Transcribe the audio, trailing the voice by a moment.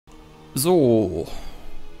So.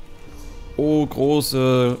 Oh,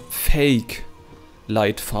 große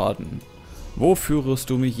Fake-Leitfaden. Wo führest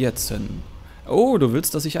du mich jetzt hin? Oh, du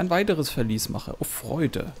willst, dass ich ein weiteres Verlies mache. Oh,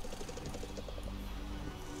 Freude.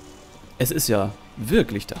 Es ist ja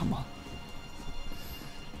wirklich der Hammer.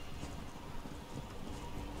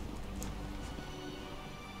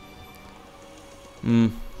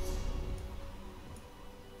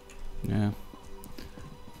 Ja.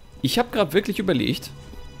 Ich habe gerade wirklich überlegt,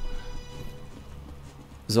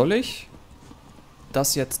 soll ich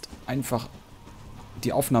das jetzt einfach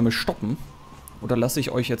die Aufnahme stoppen oder lasse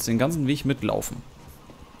ich euch jetzt den ganzen Weg mitlaufen?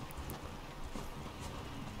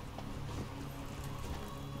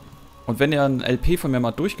 Und wenn ihr ein LP von mir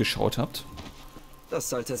mal durchgeschaut habt, das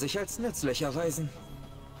sollte sich als nützlich erweisen.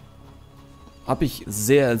 habe ich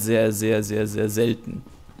sehr selten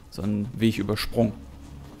so einen Weg übersprungen.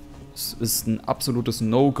 Es ist ein absolutes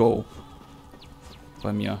No-Go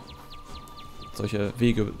bei mir, solche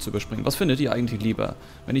Wege zu überspringen. Was findet ihr eigentlich lieber?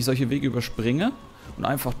 Wenn ich solche Wege überspringe und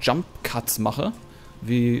einfach Jump-Cuts mache,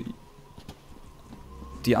 wie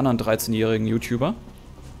die anderen 13-jährigen YouTuber?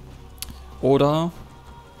 Oder,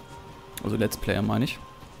 also Let's Player meine ich.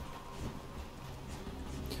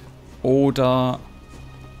 Oder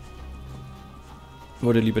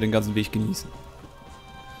wollt ihr lieber den ganzen Weg genießen?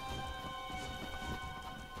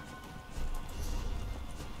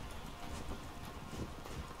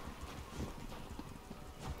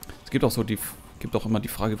 Es gibt auch immer die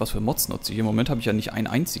Frage, was für Mods nutze ich. Im Moment habe ich ja nicht einen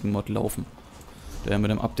einzigen Mod laufen, der mit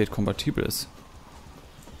dem Update kompatibel ist.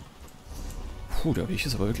 Puh, der Weg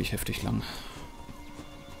ist aber wirklich heftig lang.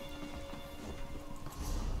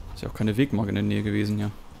 Ist ja auch keine Wegmarke in der Nähe gewesen hier.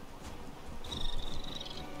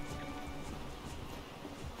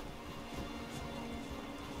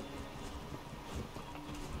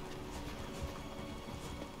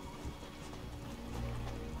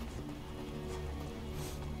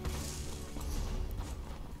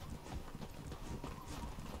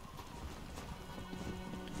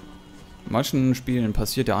 In manchen Spielen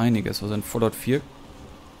passiert ja einiges. Also in Fallout 4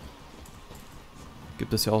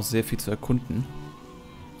 gibt es ja auch sehr viel zu erkunden.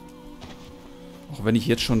 Auch wenn ich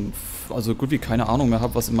jetzt schon also gut wie keine Ahnung mehr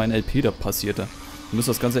habe, was in meinem LP da passierte. Ich muss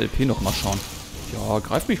das ganze LP nochmal schauen. Ja,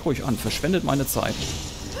 greift mich ruhig an. Verschwendet meine Zeit.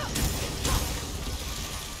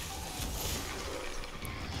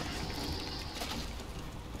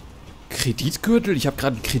 Kreditgürtel? Ich habe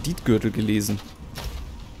gerade einen Kreditgürtel gelesen.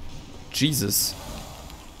 Jesus.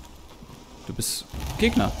 Du bist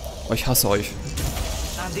Gegner. Oh, ich hasse euch.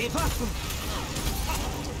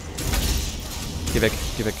 Geh weg,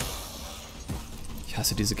 geh weg. Ich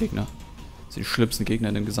hasse diese Gegner. Das sind die schlimmsten Gegner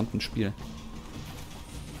in dem gesamten Spiel.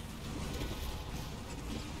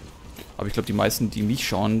 Aber ich glaube, die meisten, die mich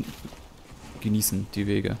schauen, genießen die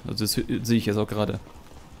Wege. Also das sehe ich jetzt auch gerade.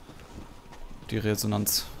 Die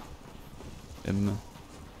Resonanz im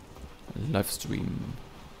Livestream.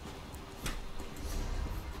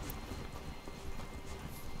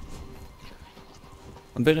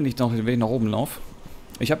 Und während ich noch den Weg nach oben laufe,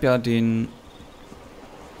 ich habe ja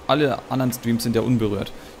alle anderen Streams sind ja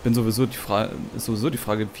unberührt. Ich bin sowieso die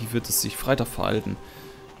Frage, wie wird es sich Freitag verhalten?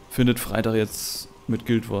 Findet Freitag jetzt mit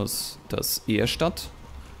Guild Wars das eher statt?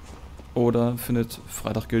 Oder findet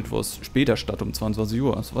Freitag Guild Wars später statt, um 22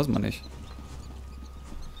 Uhr? Das weiß man nicht.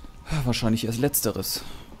 Wahrscheinlich erst Letzteres.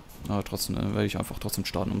 Aber trotzdem werde ich einfach trotzdem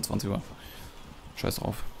starten um 20 Uhr. Scheiß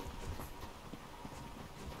drauf.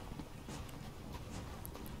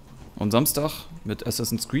 Und Samstag mit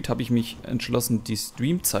Assassin's Creed habe ich mich entschlossen, die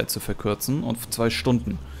Streamzeit zu verkürzen auf 2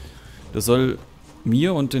 Stunden. Das soll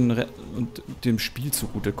mir und dem Spiel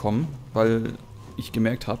zugutekommen, weil ich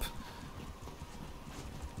gemerkt habe,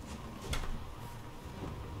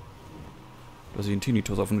 dass ich einen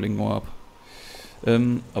Tinnitus auf dem linken Ohr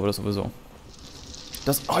habe. Aber das sowieso.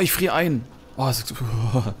 Oh, ich friere ein! Oh, es ist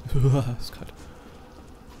kalt.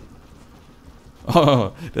 Oh,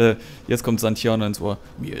 jetzt kommt Santiano ins Ohr.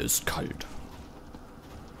 Mir ist kalt.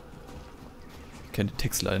 Ich kenne den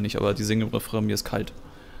Text leider nicht, aber die singen im Refrain, mir ist kalt.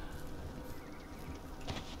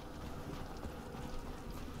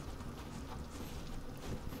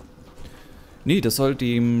 Nee, das soll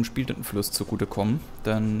dem Spielfluss zugutekommen,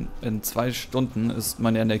 denn in 2 Stunden ist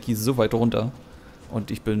meine Energie so weit runter und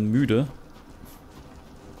ich bin müde.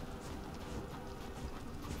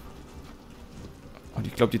 Und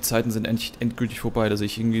ich glaube, die Zeiten sind endgültig vorbei, dass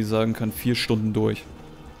ich irgendwie sagen kann, 4 Stunden durch.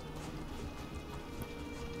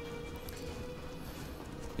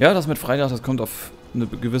 Ja, das mit Freitag, das kommt auf eine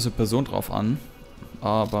gewisse Person drauf an.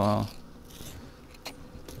 Aber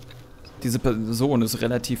diese Person ist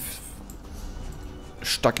relativ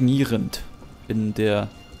stagnierend in der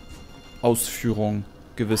Ausführung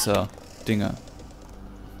gewisser Dinge.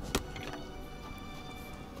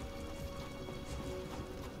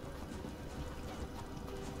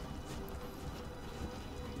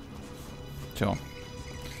 Tja.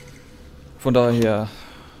 Von daher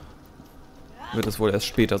wird es wohl erst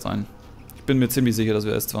später sein. Ich bin mir ziemlich sicher, dass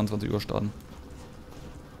wir erst 22 Uhr starten.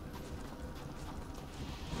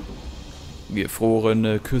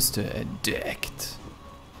 Gefrorene Küste entdeckt.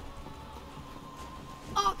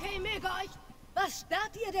 Okay, möge euch. Was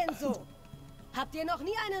starrt ihr denn so? Habt ihr noch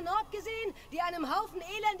nie eine Nord gesehen, die einem Haufen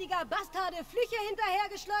elendiger Bastarde Flüche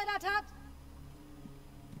hinterhergeschleudert hat?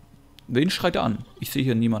 Wen schreit er an? Ich sehe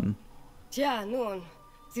hier niemanden. Tja, nun.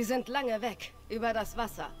 Sie sind lange weg, über das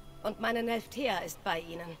Wasser. Und meine Nelfthea ist bei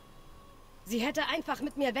ihnen. Sie hätte einfach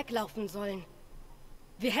mit mir weglaufen sollen.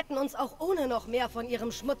 Wir hätten uns auch ohne noch mehr von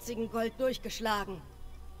ihrem schmutzigen Gold durchgeschlagen.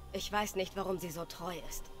 Ich weiß nicht, warum sie so treu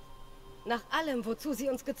ist. Nach allem, wozu sie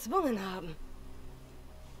uns gezwungen haben.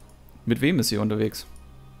 Mit wem ist sie unterwegs?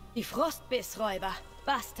 Die Frostbissräuber.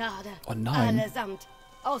 Bastarde. Oh nein. Allesamt.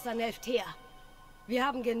 Außer Nelfthea. Wir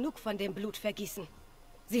haben genug von dem Blutvergießen.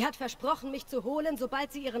 Sie hat versprochen, mich zu holen,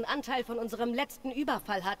 sobald sie ihren Anteil von unserem letzten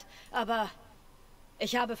Überfall hat. Aber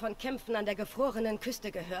ich habe von Kämpfen an der gefrorenen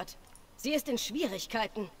Küste gehört. Sie ist in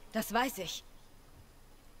Schwierigkeiten, das weiß ich.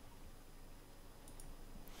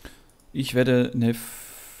 Ich werde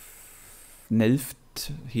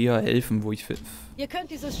Nelfthea helfen, wo ich will. Ihr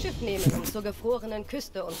könnt dieses Schiff nehmen, um zur gefrorenen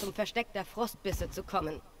Küste und zum Versteck der Frostbisse zu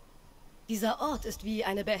kommen. Dieser Ort ist wie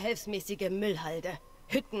eine behelfsmäßige Müllhalde.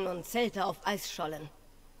 Hütten und Zelte auf Eisschollen.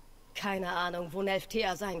 Keine Ahnung, wo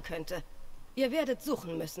Nelfthea sein könnte. Ihr werdet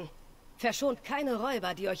suchen müssen. Verschont keine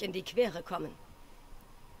Räuber, die euch in die Quere kommen.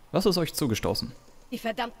 Was ist euch zugestoßen? Die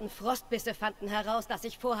verdammten Frostbisse fanden heraus, dass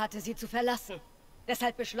ich vorhatte, sie zu verlassen.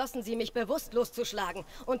 Deshalb beschlossen sie, mich bewusstlos zu schlagen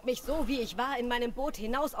und mich so, wie ich war, in meinem Boot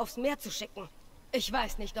hinaus aufs Meer zu schicken. Ich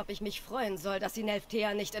weiß nicht, ob ich mich freuen soll, dass sie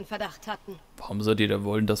Nelfthea nicht in Verdacht hatten. Warum sollt ihr da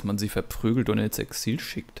wollen, dass man sie verprügelt und ins Exil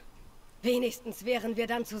schickt? Wenigstens wären wir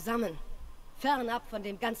dann zusammen. Fernab von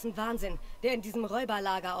dem ganzen Wahnsinn, der in diesem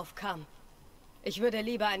Räuberlager aufkam. Ich würde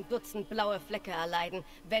lieber ein Dutzend blaue Flecke erleiden,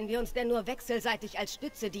 wenn wir uns denn nur wechselseitig als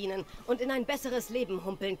Stütze dienen und in ein besseres Leben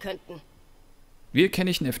humpeln könnten. Wie erkenne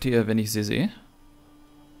ich Nelfthea, wenn ich sie sehe?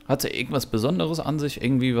 Hat sie irgendwas Besonderes an sich?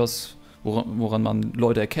 Irgendwie was, woran man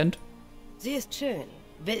Leute erkennt? Sie ist schön,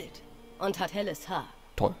 wild und hat helles Haar.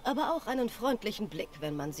 Toll. Aber auch einen freundlichen Blick,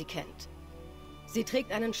 wenn man sie kennt. Sie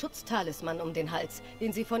trägt einen Schutztalisman um den Hals,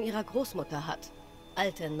 den sie von ihrer Großmutter hat.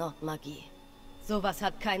 Alte Nordmagie. Sowas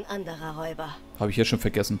hat kein anderer Räuber. Habe ich jetzt schon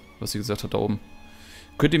vergessen, was sie gesagt hat da oben.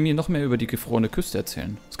 Könnt ihr mir noch mehr über die gefrorene Küste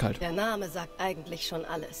erzählen? Ist kalt. Der Name sagt eigentlich schon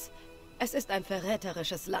alles. Es ist ein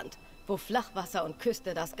verräterisches Land, wo Flachwasser und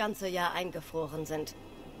Küste das ganze Jahr eingefroren sind.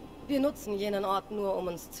 Wir nutzen jenen Ort nur, um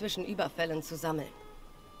uns zwischen Überfällen zu sammeln.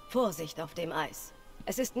 Vorsicht auf dem Eis.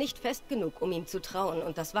 Es ist nicht fest genug, um ihm zu trauen,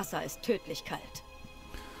 und das Wasser ist tödlich kalt.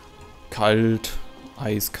 Kalt,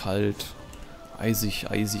 eiskalt,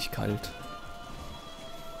 eisig kalt.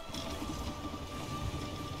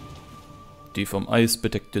 Die vom Eis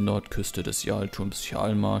bedeckte Nordküste des Jarltums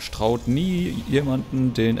Hjalmar traut nie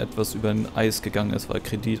jemanden, den etwas über den Eis gegangen ist, weil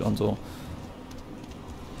Kredit und so.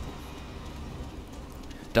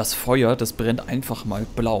 Das Feuer, das brennt einfach mal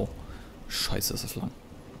blau. Scheiße, ist das lang.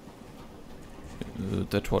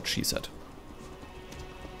 That's what she said.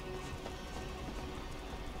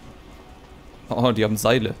 Oh, die haben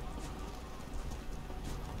Seile.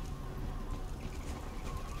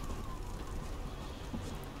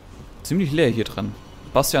 Ziemlich leer hier dran.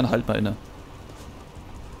 Bastian, halt mal inne.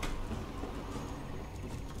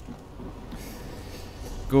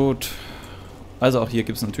 Gut. Also auch hier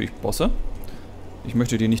gibt es natürlich Bosse. Ich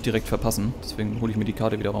möchte die nicht direkt verpassen, deswegen hole ich mir die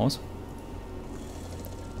Karte wieder raus.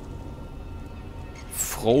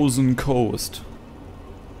 Frozen Coast.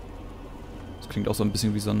 Das klingt auch so ein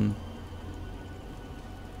bisschen wie so ein...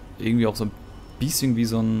 Irgendwie auch so ein bisschen wie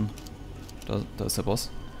so ein... Da ist der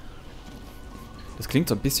Boss. Das klingt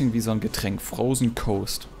so ein bisschen wie so ein Getränk. Frozen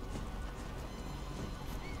Coast.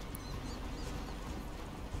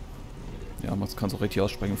 Ja, man kann es auch richtig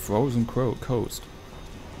aussprechen. Frozen Coast.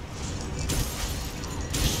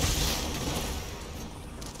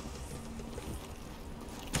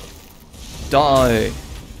 Die!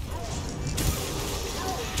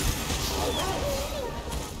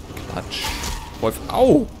 Quatsch. Wolf.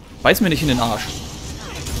 Au! Beiß mir nicht in den Arsch.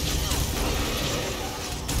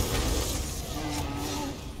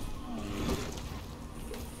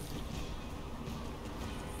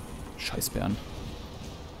 Scheißbären.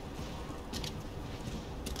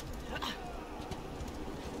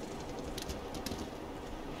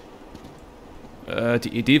 Die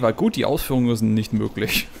Idee war gut, die Ausführungen sind nicht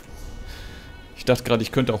möglich. Ich dachte gerade,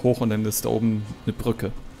 ich könnte auch hoch und dann ist da oben eine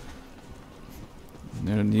Brücke.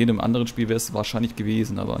 In jedem anderen Spiel wäre es wahrscheinlich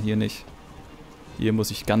gewesen, aber hier nicht. Hier muss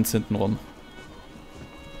ich ganz hinten rum.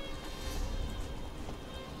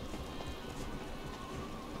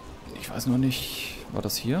 Ich weiß nur nicht... War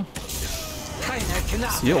das hier?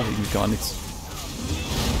 Ist hier auch irgendwie gar nichts.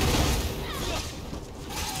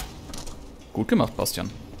 Gut gemacht, Bastian.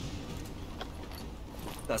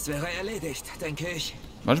 Das wäre erledigt, denke ich.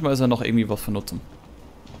 Manchmal ist ja noch irgendwie was von Nutzen.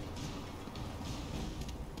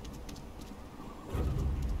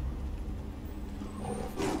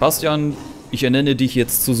 Bastian, ich ernenne dich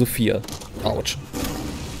jetzt zu Sophia. Autsch.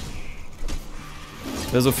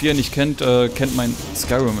 Wer Sophia nicht kennt, kennt mein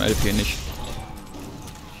Skyrim-LP nicht.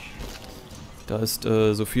 Da ist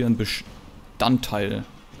Sophia ein Bestandteil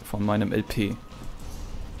von meinem LP.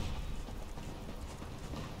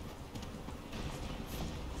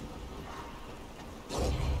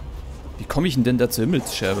 Wie komme ich denn da zur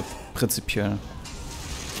Himmelsscherbe, prinzipiell?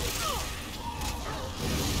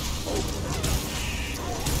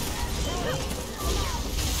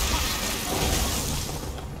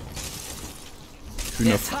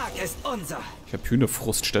 Der Tag ist unser. Ich habe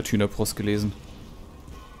Hühnerfrust statt Hühnerbrust gelesen.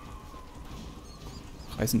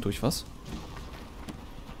 Reisen durch was?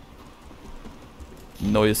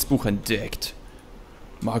 Neues Buch entdeckt.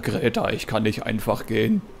 Margareta, ich kann nicht einfach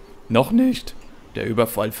gehen. Noch nicht. Der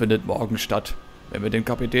Überfall findet morgen statt. Wenn wir dem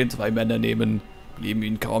Kapitän 2 Männer nehmen, blieben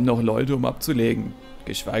ihnen kaum noch Leute, um abzulegen.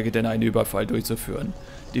 Geschweige denn einen Überfall durchzuführen.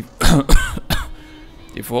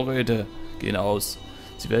 Die Vorräte gehen aus.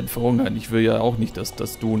 Sie werden verhungern. Ich will ja auch nicht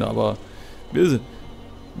das tun, aber wir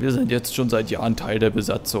sind jetzt schon seit Jahren Teil der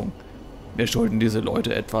Besatzung. Wir schulden diese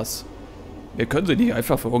Leute etwas. Wir können sie nicht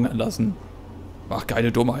einfach verhungern lassen. Mach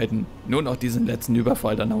keine Dummheiten. Nur noch diesen letzten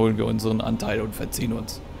Überfall, dann holen wir unseren Anteil und verziehen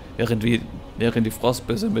uns. Während die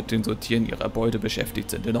Frostbisse mit dem Sortieren ihrer Beute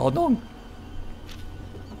beschäftigt sind. In Ordnung?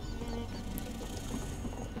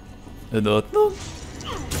 In Ordnung?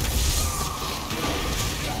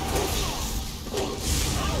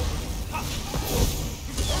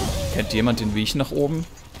 Kennt jemand den Weg nach oben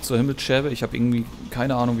zur Himmelsscherbe? Ich habe irgendwie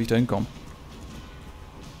keine Ahnung, wie ich da hinkomme.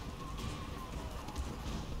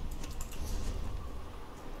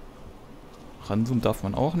 Ranzoomen darf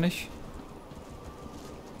man auch nicht.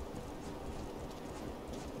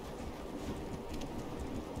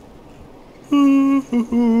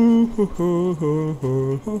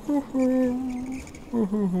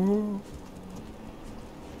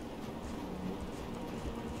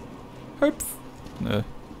 Hüpf. Ne.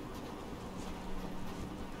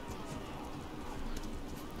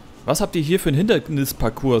 Was habt ihr hier für ein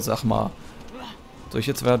Hindernisparcours, sag mal? Soll ich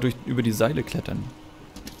jetzt über die Seile klettern?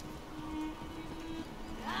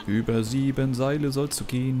 Über 7 Seile sollst du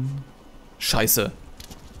gehen. Scheiße.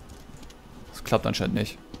 Das klappt anscheinend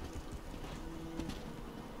nicht.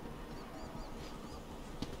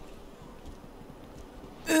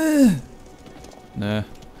 Ne.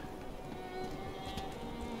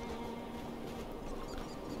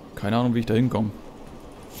 Keine Ahnung, wie ich da hinkomme.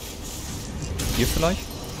 Hier vielleicht?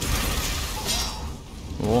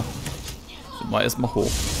 So. So, mal erstmal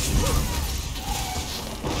hoch.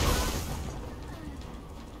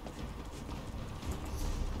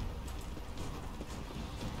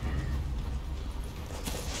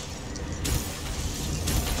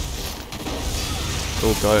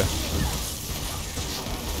 So, geil.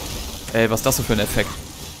 Ey, was ist das so für ein Effekt?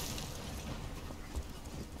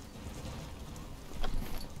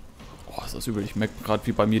 Oh, ist das übel. Ich merke gerade,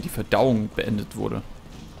 wie bei mir die Verdauung beendet wurde.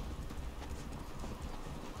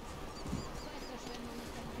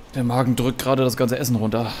 Der Magen drückt gerade das ganze Essen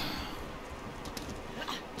runter.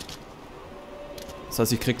 Das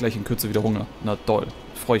heißt, ich krieg gleich in Kürze wieder Hunger. Na toll.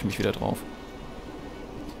 Freue ich mich wieder drauf.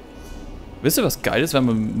 Wisst ihr, was geil ist, wenn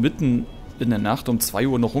man mitten in der Nacht um 2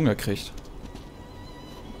 Uhr noch Hunger kriegt?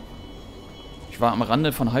 Ich war am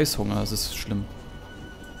Rande von Heißhunger. Das ist schlimm.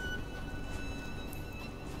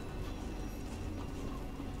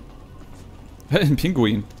 Ein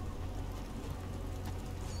Pinguin.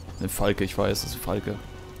 Eine Falke, ich weiß, das ist eine Falke.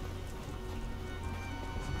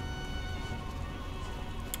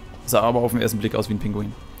 Sah aber auf den ersten Blick aus wie ein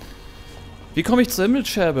Pinguin. Wie komme ich zur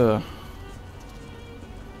Himmelsscherbe?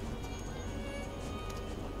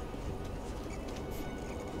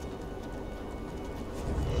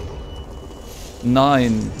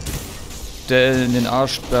 Nein. Der in den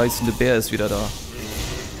Arsch beißende Bär ist wieder da.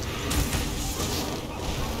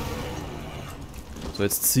 So,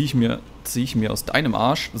 jetzt ziehe ich mir aus deinem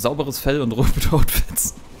Arsch sauberes Fell und rote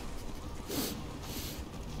Outfits.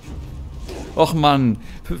 Och Mann.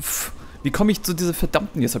 Wie komme ich zu dieser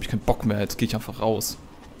verdammten... Jetzt habe ich keinen Bock mehr. Jetzt gehe ich einfach raus.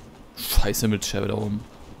 Scheiße mit Scherbe da oben.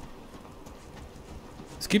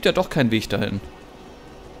 Es gibt ja doch keinen Weg dahin.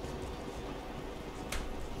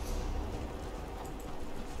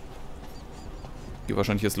 Gibt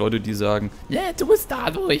wahrscheinlich jetzt Leute, die sagen, ja, du musst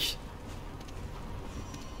da durch.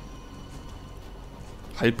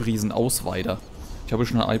 Halbriesen-Ausweider. Ich habe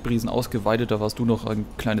schon einen Halbriesen ausgeweidet, da warst du noch ein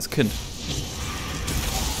kleines Kind.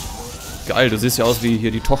 Geil, du siehst ja aus wie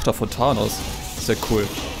hier die Tochter von Thanos. Sehr cool.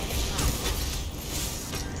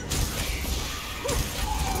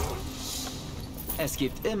 Es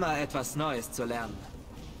gibt immer etwas Neues zu lernen.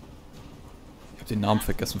 Ich habe den Namen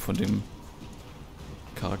vergessen von dem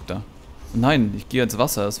Charakter. Nein, ich gehe ins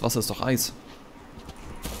Wasser. Das Wasser ist doch Eis.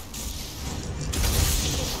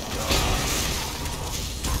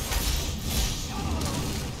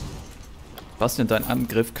 Bastian, dein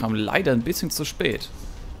Angriff kam leider ein bisschen zu spät.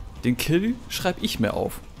 Den Kill schreibe ich mir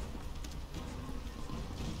auf.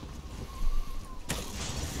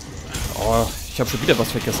 Oh, ich habe schon wieder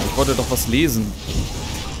was vergessen. Ich wollte doch was lesen.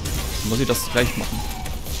 Dann muss ich das gleich machen.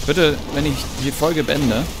 Bitte, wenn ich die Folge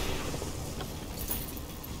beende...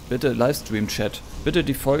 Bitte Livestream-Chat. Bitte,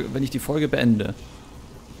 wenn ich die Folge beende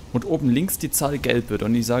und oben links die Zahl gelb wird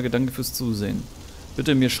und ich sage danke fürs Zusehen,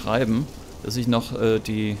 bitte mir schreiben, dass ich noch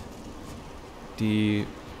die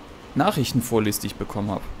Nachrichten vorlese, die ich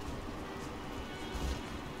bekommen habe.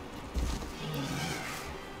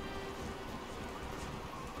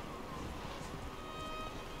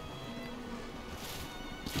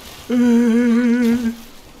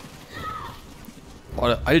 Oh,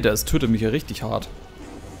 Alter, es tötet mich ja richtig hart.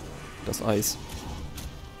 Das Eis.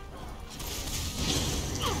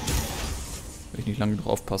 Wenn ich nicht lange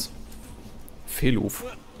drauf aufpasse. Fehlhof.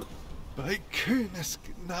 Bei Köhnes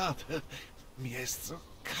Gnade, mir ist so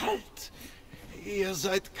kalt. Ihr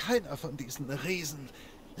seid keiner von diesen Riesen.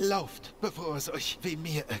 Lauft, bevor es euch wie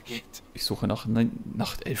mir ergeht. Ich suche nach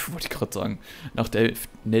Nachtelf, wollte ich gerade sagen. Nach der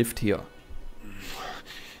Nelftheer.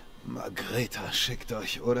 Margreta schickt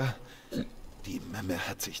euch, oder? Die Memme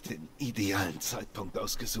hat sich den idealen Zeitpunkt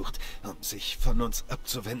ausgesucht, um sich von uns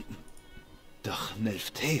abzuwenden. Doch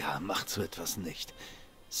Nelfthea macht so etwas nicht.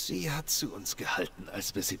 Sie hat zu uns gehalten,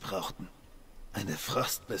 als wir sie brauchten. Eine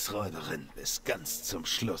Frostbissräuberin bis ganz zum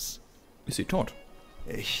Schluss. Ist sie tot?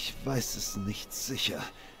 Ich weiß es nicht sicher.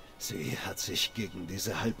 Sie hat sich gegen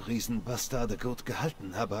diese Halbriesen-Bastarde gut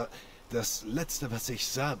gehalten, aber das Letzte, was ich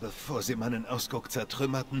sah, bevor sie meinen Ausguck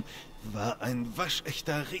zertrümmerten, war ein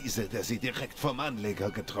waschechter Riese, der sie direkt vom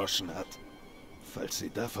Anleger gedroschen hat. Falls sie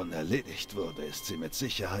davon erledigt wurde, ist sie mit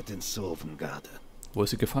Sicherheit in Sovngarde. Wo ist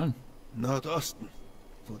sie gefallen? Nordosten,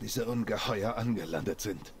 wo diese Ungeheuer angelandet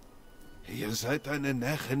sind. Ihr seid eine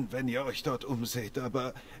Närrin, wenn ihr euch dort umseht,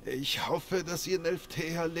 aber ich hoffe, dass ihr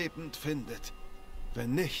Nelfthea lebend findet.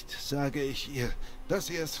 Wenn nicht, sage ich ihr, dass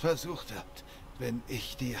ihr es versucht habt, wenn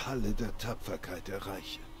ich die Halle der Tapferkeit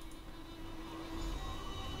erreiche.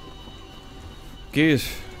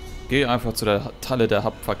 Geh einfach zu der Halle der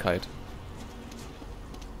Tapferkeit.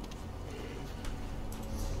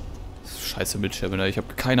 Scheiße Bildschirme, ich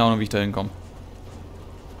habe keine Ahnung, wie ich da hinkomme.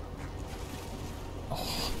 Oh,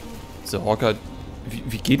 dieser Hawker,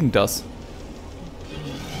 wie geht denn das?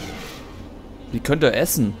 Wie könnt ihr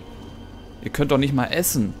essen? Ihr könnt doch nicht mal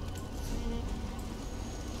essen.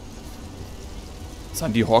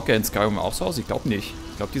 Sahen die Hawker in Skyrim auch so aus? Ich glaube nicht.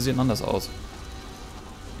 Ich glaube, die sehen anders aus.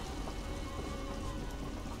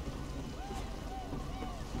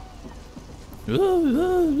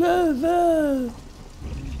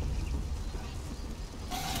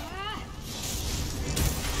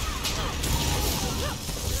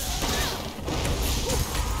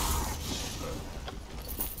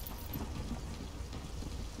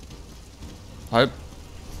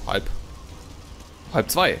 Halb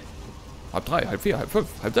zwei. Halb drei, halb vier, halb fünf,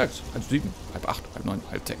 halb sechs, halb sieben, halb acht, halb neun,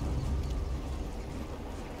 halb zehn.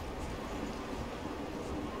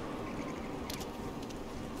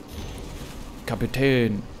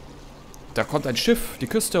 Kapitän. Da kommt ein Schiff die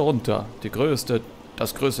Küste runter.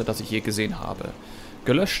 Das größte, das ich je gesehen habe.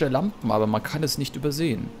 Gelöschte Lampen, aber man kann es nicht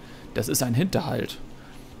übersehen. Das ist ein Hinterhalt.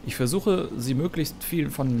 Ich versuche,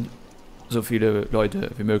 so viele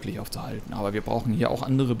Leute wie möglich aufzuhalten. Aber wir brauchen hier auch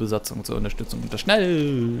andere Besatzungen zur Unterstützung. Und das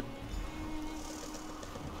schnell!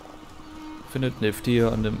 Findet Nelfthea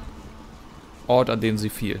an dem Ort, an dem sie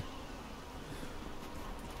fiel.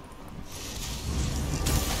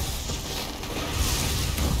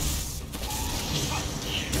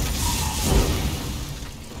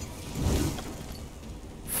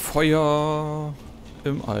 Feuer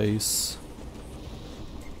im Eis.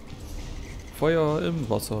 Feuer im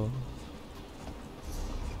Wasser.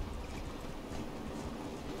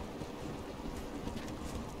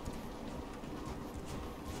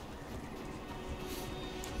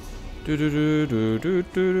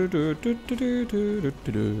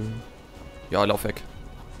 Ja, lauf weg.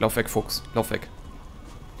 Lauf weg, Fuchs. Lauf weg.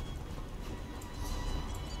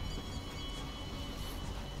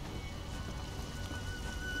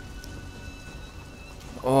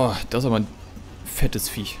 Oh, das ist aber ein fettes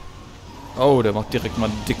Viech. Oh, der macht direkt mal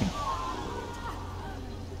einen dicken.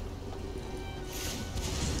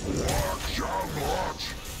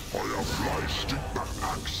 Euer Fleisch stinkt nach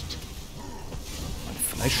Axt. Mein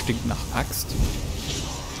Fleisch stinkt nach Axt?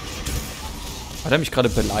 Hat er mich gerade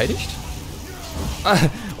beleidigt? Ah,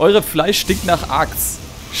 eure Fleisch stinkt nach Axt.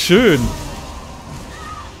 Schön.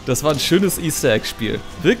 Das war ein schönes Easter Egg-Spiel.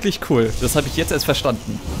 Wirklich cool. Das habe ich jetzt erst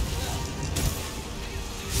verstanden.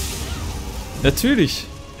 Natürlich.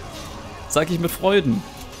 Sag ich mit Freuden.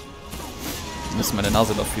 Mist, meine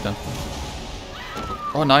Nase läuft wieder.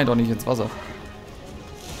 Oh nein, doch nicht ins Wasser.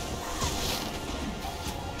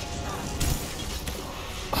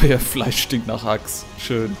 Euer Fleisch stinkt nach Axt.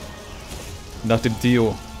 Schön. Nach dem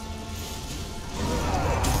Deo.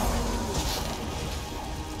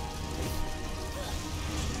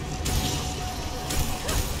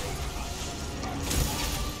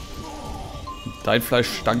 Dein Fleisch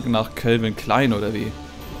stank nach Calvin Klein, oder wie?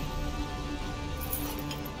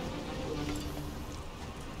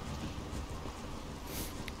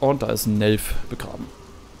 Und da ist ein Nelf begraben.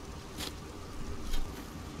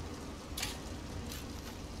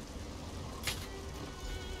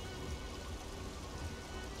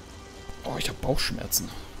 Oh, ich habe Bauchschmerzen.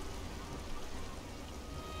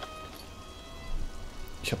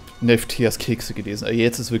 Ich habe Nelftheas Kekse gelesen.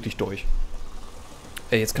 Jetzt ist wirklich durch.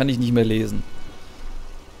 Jetzt kann ich nicht mehr lesen.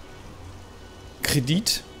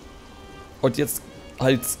 Kredit. Und jetzt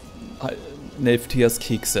halt Nelftheas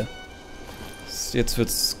Kekse. Jetzt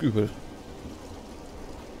wird's übel.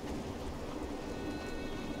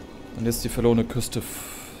 Und jetzt die verlorene Küste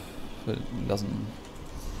verlassen.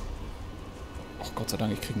 Ach Gott sei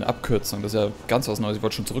Dank, ich kriege eine Abkürzung. Das ist ja ganz was Neues. Ich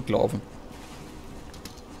wollte schon zurücklaufen.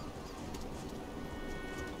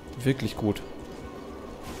 Wirklich gut.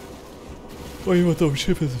 Oh, jemand auf dem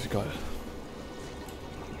Schiff ist egal.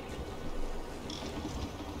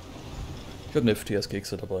 Ich habe eine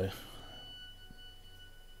FTS-Kekse dabei.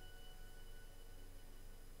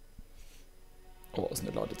 Oh, ist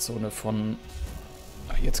eine Ladezone von...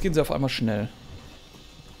 Ach, jetzt gehen sie auf einmal schnell.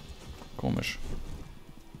 Komisch.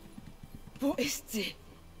 Wo ist sie?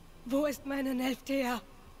 Wo ist meine Nelfthea?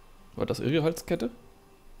 War das ihre Halskette?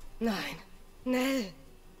 Nein, Nell.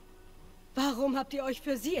 Warum habt ihr euch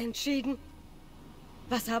für sie entschieden?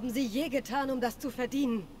 Was haben sie je getan, um das zu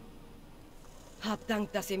verdienen? Habt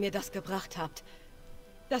Dank, dass ihr mir das gebracht habt.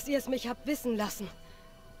 Dass ihr es mich habt wissen lassen.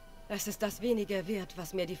 Es ist das wenige wert,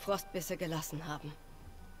 was mir die Frostbisse gelassen haben.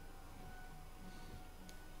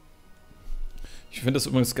 Ich finde das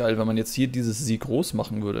übrigens geil, wenn man jetzt hier dieses Sie groß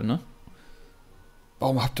machen würde, ne?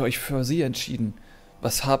 Warum habt ihr euch für sie entschieden?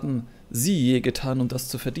 Was haben sie je getan, um das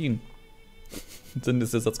zu verdienen? Dann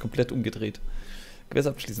ist der Satz komplett umgedreht. Quest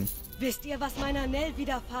abschließen. Wisst ihr, was meiner Nell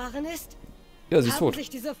widerfahren ist? Ja, sie ist tot. Haben sich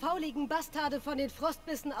diese fauligen Bastarde von den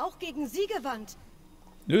Frostbissen auch gegen sie gewandt?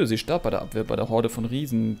 Nö, sie starb bei der Abwehr bei der Horde von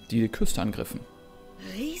Riesen, die Küste angriffen.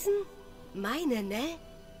 Riesen? Meine Nell?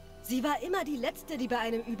 Sie war immer die Letzte, die bei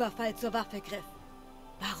einem Überfall zur Waffe griff.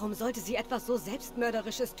 Warum sollte sie etwas so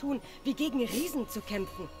Selbstmörderisches tun, wie gegen Riesen zu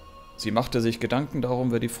kämpfen? Sie machte sich Gedanken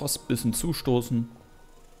darum, wer die Frostbissen zustoßen.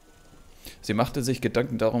 Sie machte sich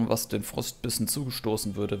Gedanken darum, was den Frostbissen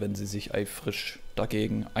zustoßen würde, wenn sie sich eifrisch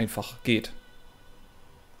dagegen einfach geht.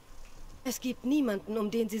 Es gibt niemanden,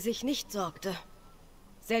 um den sie sich nicht sorgte.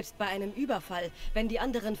 Selbst bei einem Überfall, wenn die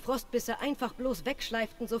anderen Frostbisse einfach bloß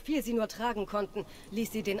wegschleiften, so viel sie nur tragen konnten,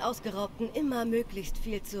 ließ sie den Ausgeraubten immer möglichst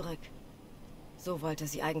viel zurück. So wollte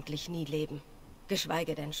sie eigentlich nie leben,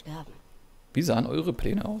 geschweige denn sterben. Wie sahen eure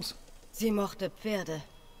Pläne aus? Sie mochte Pferde.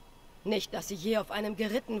 Nicht, dass sie je auf einem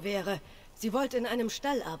geritten wäre. Sie wollte in einem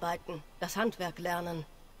Stall arbeiten, das Handwerk lernen.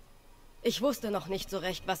 Ich wusste noch nicht so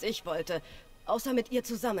recht, was ich wollte, außer mit ihr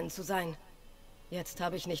zusammen zu sein. Jetzt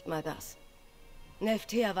habe ich nicht mal das.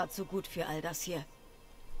 Nelfthea war zu gut für all das hier.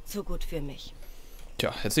 Zu gut für mich.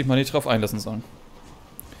 Tja, hätte sich mal nicht drauf einlassen sollen.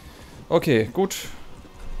 Okay, gut.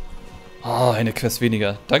 Ah, eine Quest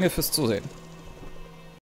weniger. Danke fürs Zusehen.